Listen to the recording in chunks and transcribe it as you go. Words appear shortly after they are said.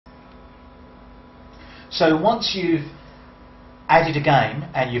So once you've added a game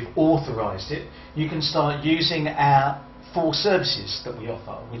and you've authorized it, you can start using our 4 services that we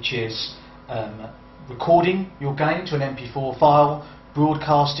offer, which is recording your game to an MP4 file,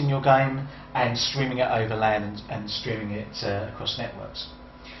 broadcasting your game, and streaming it over LAN and streaming it across networks.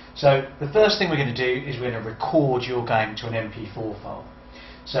 So the first thing we're going to do is we're going to record your game to an MP4 file.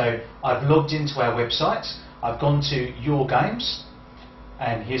 So I've logged into our website, I've gone to Your Games,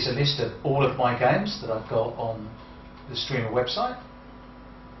 and here's a list of all of my games that I've got on the Streamer website.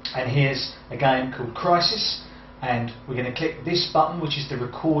 And here's a game called Crisis, and we're going to click this button, which is the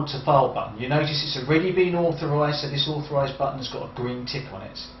record to file button. You notice it's already been authorized, so this authorized button has got a green tick on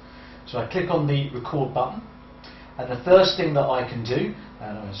it. So I click on the record button, and the first thing that I can do,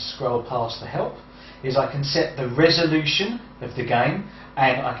 and I'm going to scroll past the help, is I can set the resolution of the game,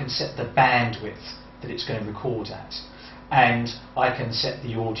 and I can set the bandwidth that it's going to record at, and I can set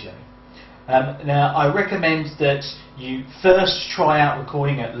the audio. Now I recommend that you first try out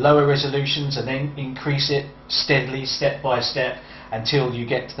recording at lower resolutions and then increase it steadily, step by step, until you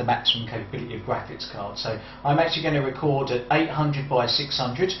get to the maximum capability of graphics card. So I'm actually going to record at 800 by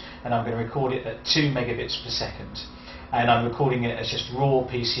 600, and I'm going to record it at 2 megabits per second, and I'm recording it as just raw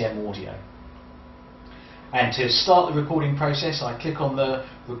PCM audio. And to start the recording process, I click on the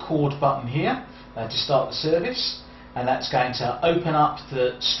record button here to start the service, and that's going to open up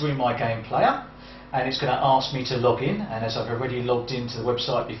the StreamMyGame player, and it's going to ask me to log in, and as I've already logged into the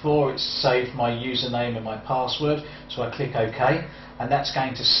website before, it's saved my username and my password, so I click OK, and that's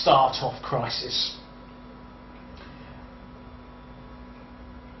going to start off Crisis.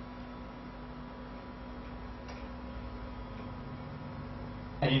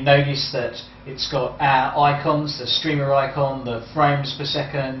 And you notice that it's got our icons, the streamer icon, the frames per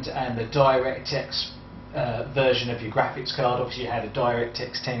second, and the DirectX version of your graphics card. Obviously you had a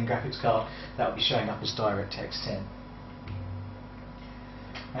DirectX 10 graphics card, that will be showing up as DirectX 10.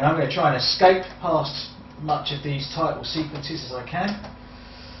 And I'm going to try and escape past much of these title sequences as I can.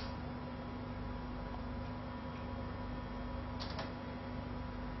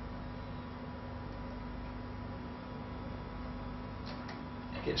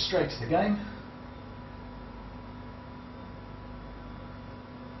 Get straight to the game,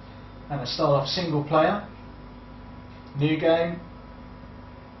 and I start off single player, new game,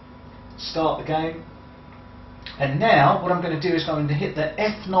 start the game, and now what I'm going to do is I'm going to hit the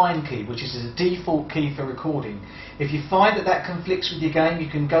F9 key, which is the default key for recording. If you find that that conflicts with your game, you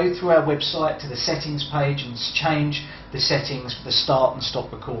can go through our website to the settings page and change the settings for the start and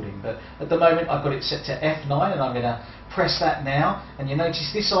stop recording. But at the moment I've got it set to F9, and I'm going to press that now, and you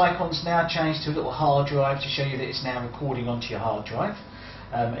notice this icon's now changed to a little hard drive to show you that it's now recording onto your hard drive.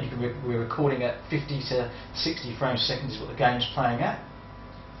 We're recording at 50 to 60 frames per second is what the game's playing at.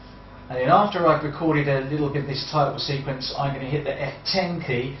 And then after I've recorded a little bit of this title sequence, I'm going to hit the F10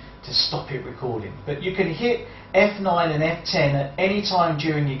 key to stop it recording. But you can hit F9 and F10 at any time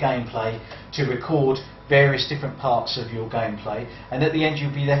during your gameplay to record various different parts of your gameplay, and at the end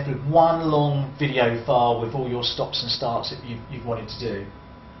you'll be left with one long video file with all your stops and starts that you've wanted to do.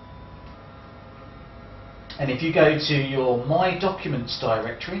 And if you go to your My Documents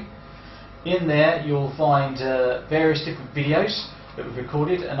directory, in there you'll find various different videos that we've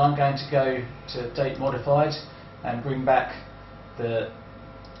recorded, and I'm going to go to Date Modified and bring back the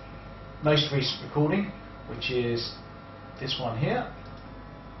most recent recording, which is this one here.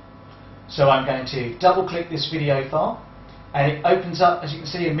 So I'm going to double click this video file, and it opens up, as you can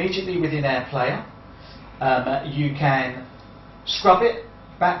see, immediately within our player. You can scrub it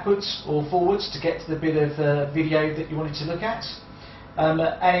backwards or forwards to get to the bit of video that you wanted to look at. And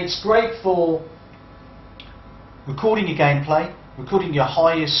it's great for recording your gameplay, recording your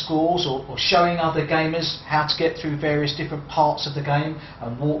highest scores, or showing other gamers how to get through various different parts of the game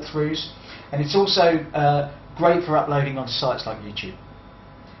and walkthroughs. And it's also great for uploading onto sites like YouTube.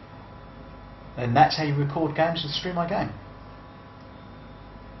 And that's how you record games with StreamMyGame.